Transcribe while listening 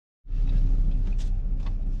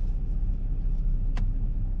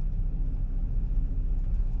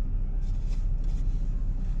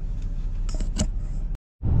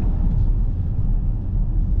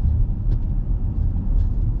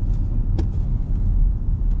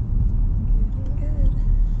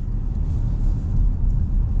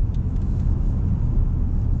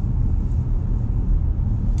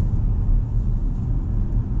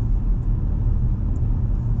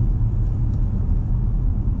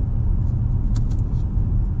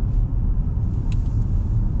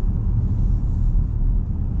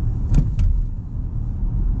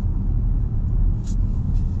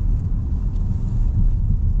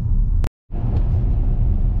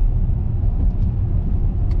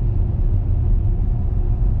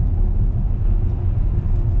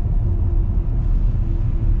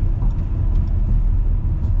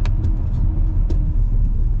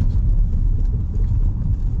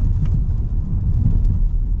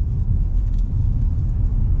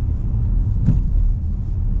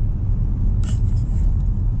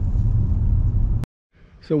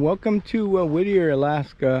So welcome to Whittier,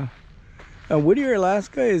 Alaska. Whittier,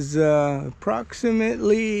 Alaska is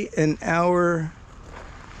approximately an hour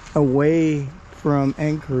away from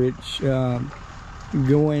Anchorage,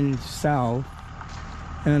 going south.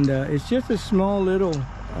 And it's just a small little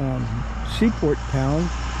seaport town.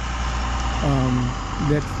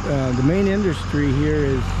 The main industry here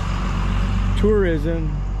is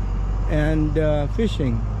tourism and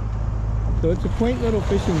fishing. So it's a quaint little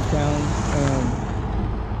fishing town.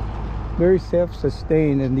 Very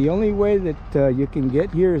self-sustained, and the only way that you can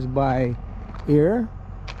get here is by air,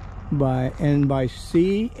 by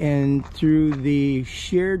sea, and through the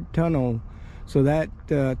shared tunnel. So that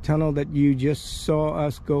tunnel that you just saw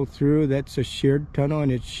us go through, that's a shared tunnel,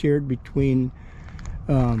 and it's shared between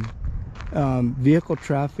vehicle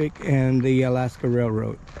traffic and the Alaska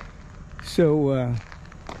Railroad. So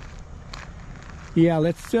yeah,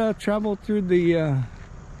 let's travel through the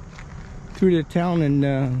town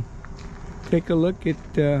and take a look at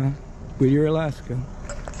Whittier, Alaska.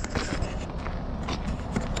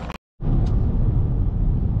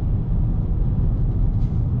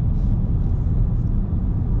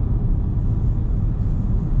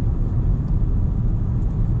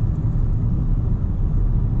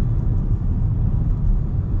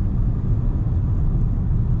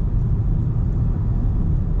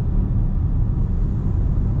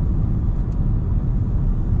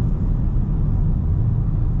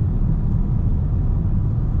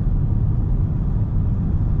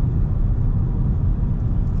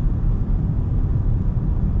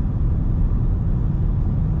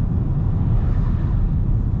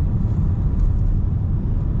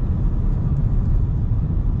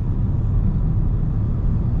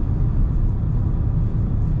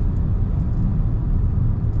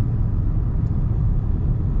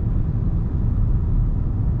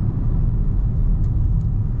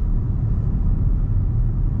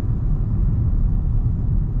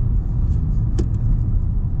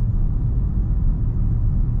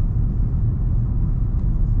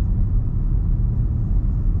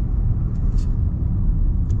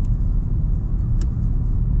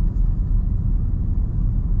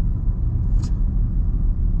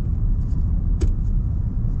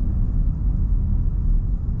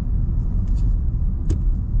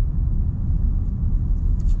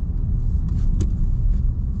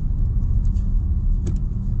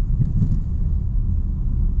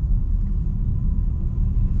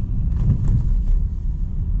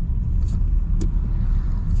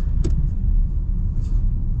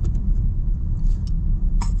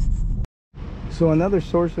 So another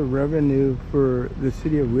source of revenue for the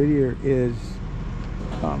city of Whittier is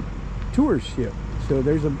tour ship. So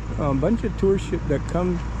there's a bunch of tour ships that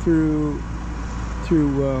come through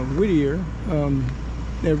Whittier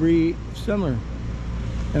every summer,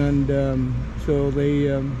 and so they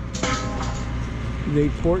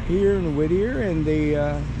port here in Whittier, and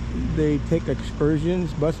they take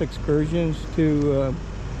excursions, bus excursions to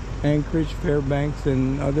Anchorage, Fairbanks,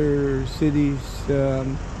 and other cities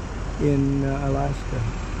in Alaska.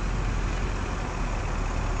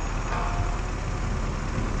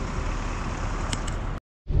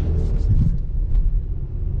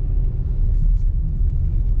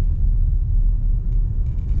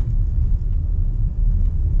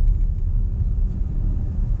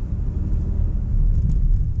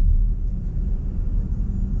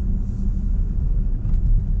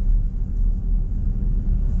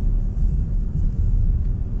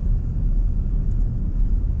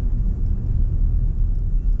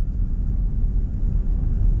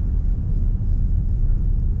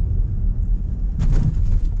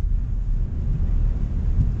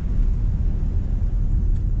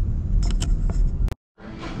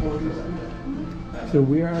 So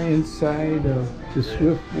we are inside of the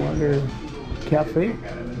Swiftwater Cafe.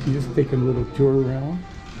 Just taking a little tour around.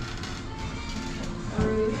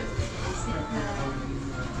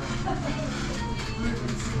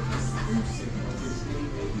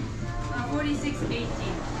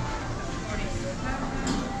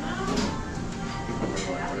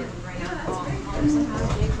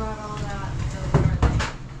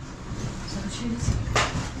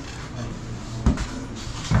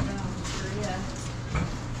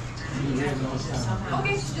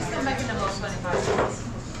 Okay, so just come back in about 25 minutes.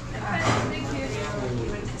 Thank you.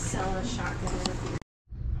 You went to sell a shotgun.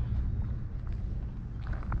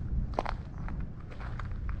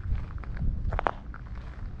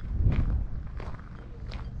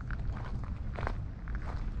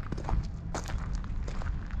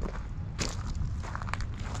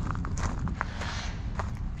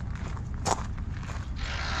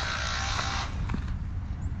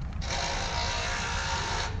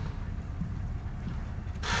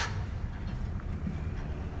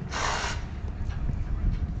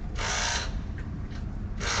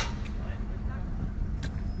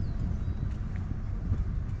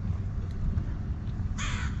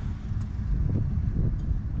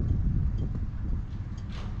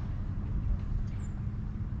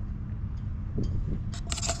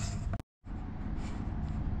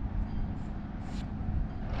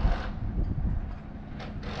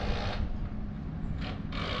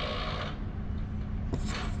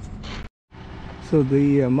 So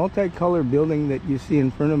the multicolored building that you see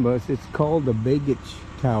in front of us, it's called the Baggage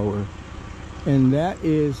Tower. And that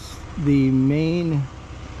is the main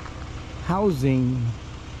housing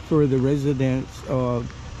for the residents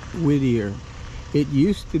of Whittier. It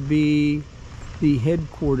used to be the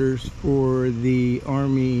headquarters for the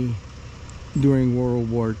Army during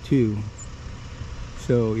World War II.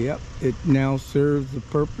 So yep, it now serves the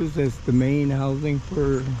purpose as the main housing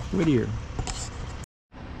for Whittier.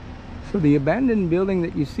 So the abandoned building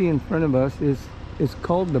that you see in front of us is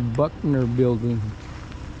called the Buckner Building.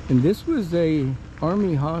 And this was a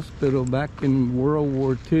Army hospital back in World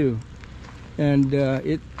War II. And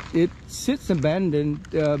it sits abandoned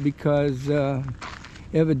because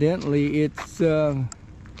evidently it's got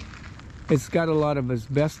a lot of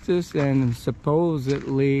asbestos, and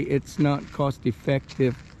supposedly it's not cost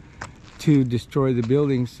effective to destroy the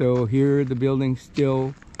building. So here the building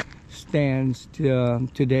still stands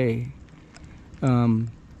today.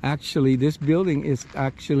 Actually, this building is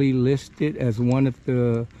actually listed as one of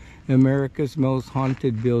the America's most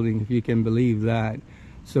haunted buildings, if you can believe that.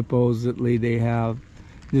 Supposedly they have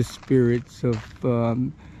the spirits of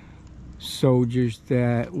soldiers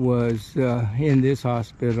that was in this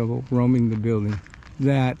hospital roaming the building.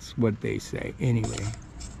 That's what they say anyway.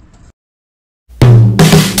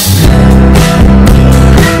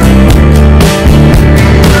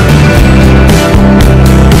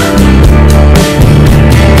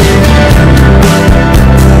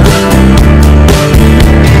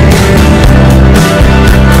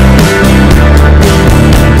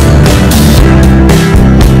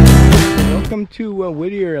 To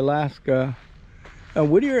Whittier, Alaska.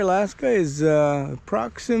 Whittier, Alaska is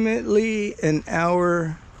approximately an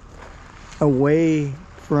hour away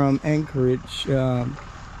from Anchorage,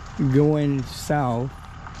 going south,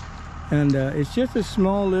 and it's just a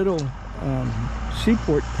small little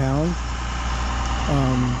seaport town.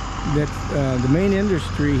 The main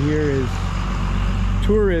industry here is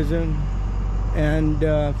tourism and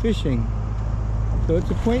fishing. So it's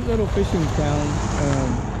a quaint little fishing town.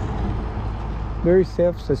 Very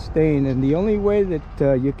self-sustained, and the only way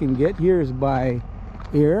that you can get here is by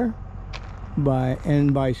air,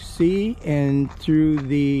 by sea, and through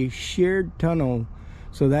the shared tunnel.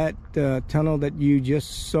 So that tunnel that you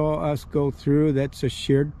just saw us go through, that's a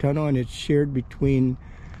shared tunnel, and it's shared between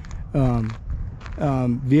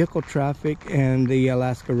vehicle traffic and the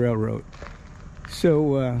Alaska Railroad.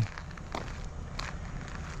 So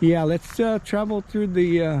yeah, let's travel through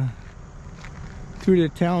the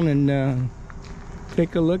town and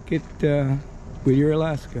take a look at Whittier,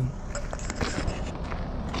 Alaska.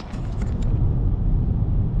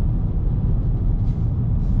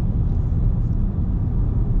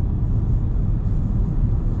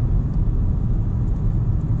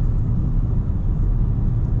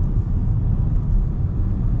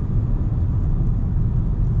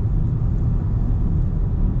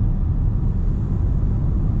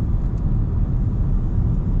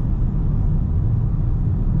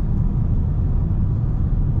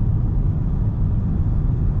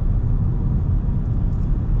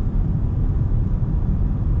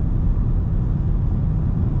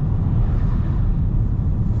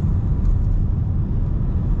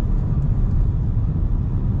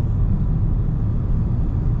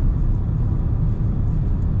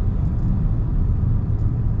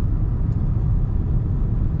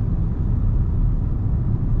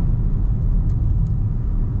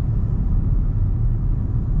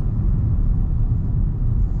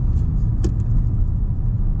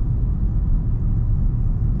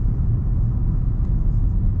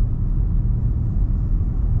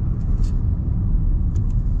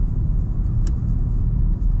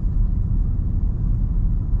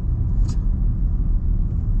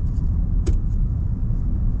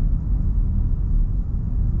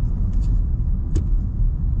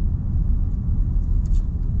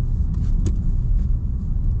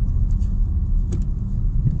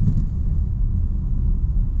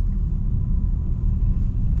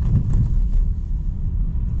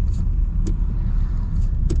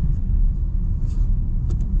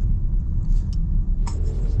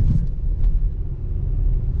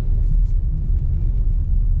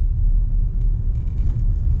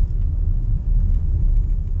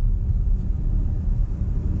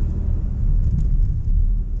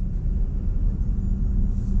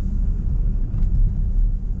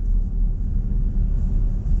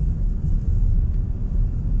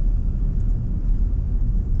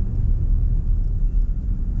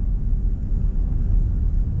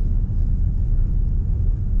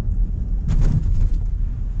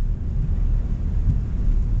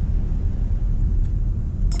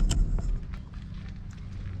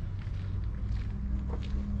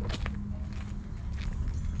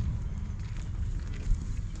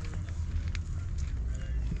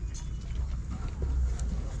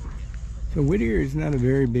 So Whittier is not a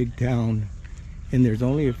very big town, and there's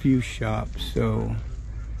only a few shops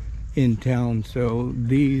in town. So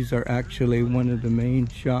these are actually one of the main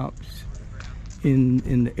shops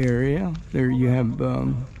in the area. There you have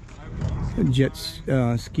a jet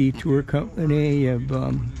ski tour company. You have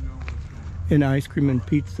an ice cream and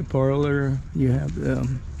pizza parlor. You have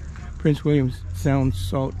Prince William Sound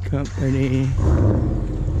Salt Company,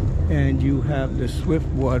 and you have the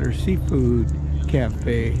Swiftwater Seafood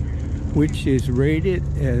Cafe, which is rated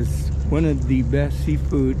as one of the best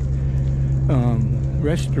seafood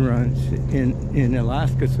restaurants in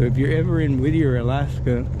Alaska. So if you're ever in Whittier,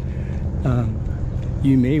 Alaska,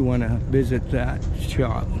 you may want to visit that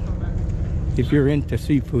shop if you're into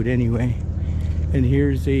seafood anyway. And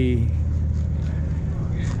here's a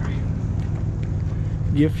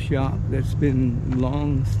gift shop that's been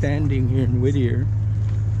long standing here in Whittier,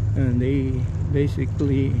 and they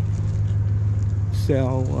basically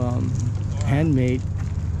sell handmade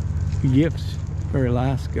gifts for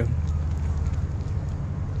Alaska.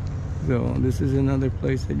 So this is another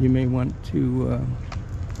place that you may want to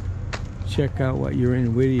check out while you're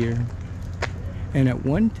in Whittier. And at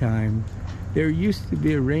one time there used to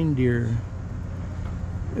be a reindeer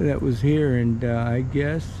that was here, and I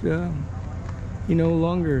guess he no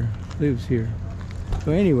longer lives here.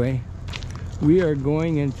 So anyway, we are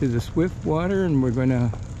going into the Swiftwater, and we're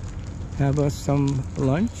gonna have us some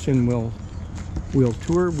lunch, and we'll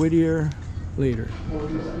tour Whittier later.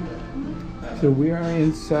 So we are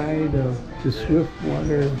inside of the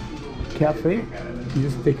Swiftwater Cafe.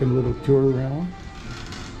 Just take a little tour around.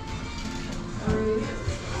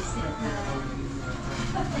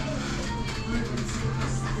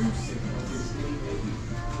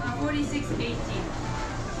 46.18.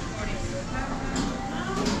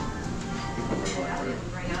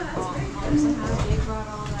 They brought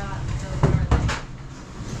all that.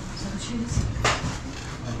 Some shoes.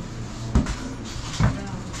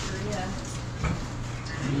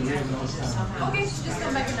 Okay, just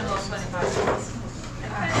go back in the boat 25 cents.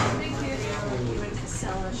 Thank you. You went to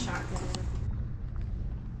sell a shotgun.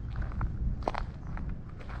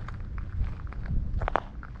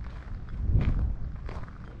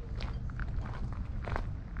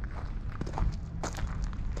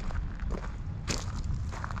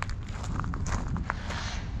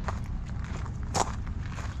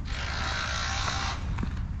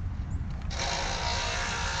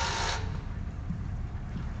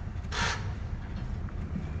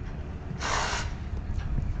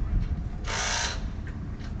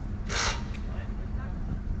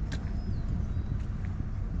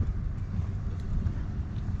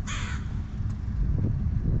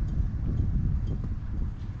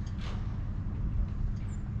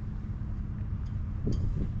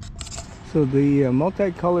 So the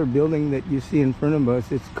multicolored building that you see in front of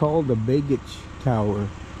us, it's called the Baggage Tower,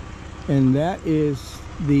 and that is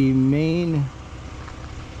the main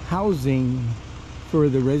housing for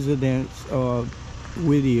the residents of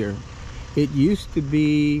Whittier. It used to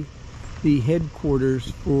be the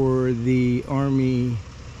headquarters for the Army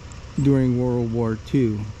during World War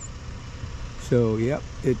II. So yep,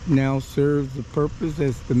 it now serves the purpose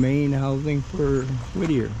as the main housing for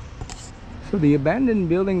Whittier. So the abandoned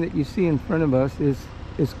building that you see in front of us is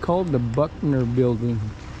called the Buckner Building.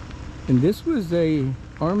 And this was a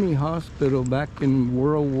Army hospital back in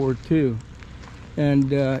World War II.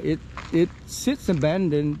 And it sits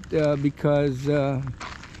abandoned because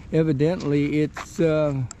evidently it's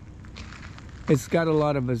got a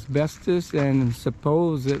lot of asbestos, and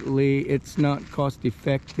supposedly it's not cost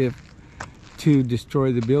effective to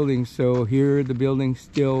destroy the building. So here the building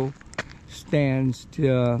still stands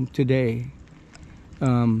today.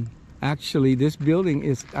 Actually, this building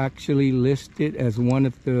is actually listed as one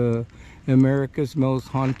of the America's most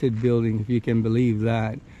haunted buildings, if you can believe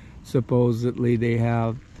that. Supposedly they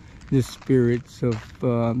have the spirits of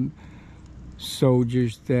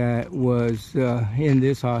soldiers that was in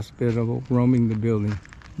this hospital roaming the building.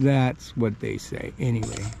 That's what they say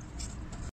anyway.